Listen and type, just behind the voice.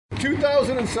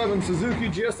2007 Suzuki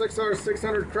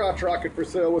GSXR600 crotch rocket for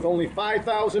sale with only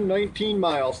 5,019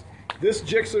 miles. This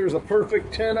Gixxer is a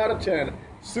perfect 10 out of 10.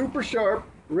 Super sharp,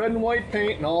 red and white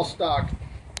paint, and all stock.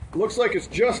 Looks like it's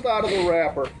just out of the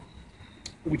wrapper.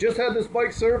 We just had this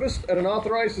bike serviced at an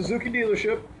authorized Suzuki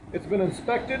dealership. It's been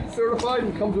inspected, certified,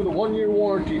 and comes with a 1-year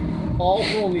warranty, all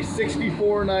for only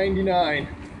 $64.99.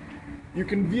 You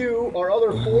can view our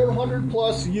other 400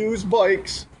 plus used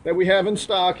bikes that we have in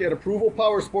stock at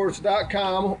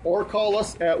approvalpowersports.com or call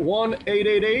us at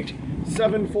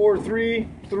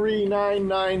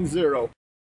 1-888-743-3990.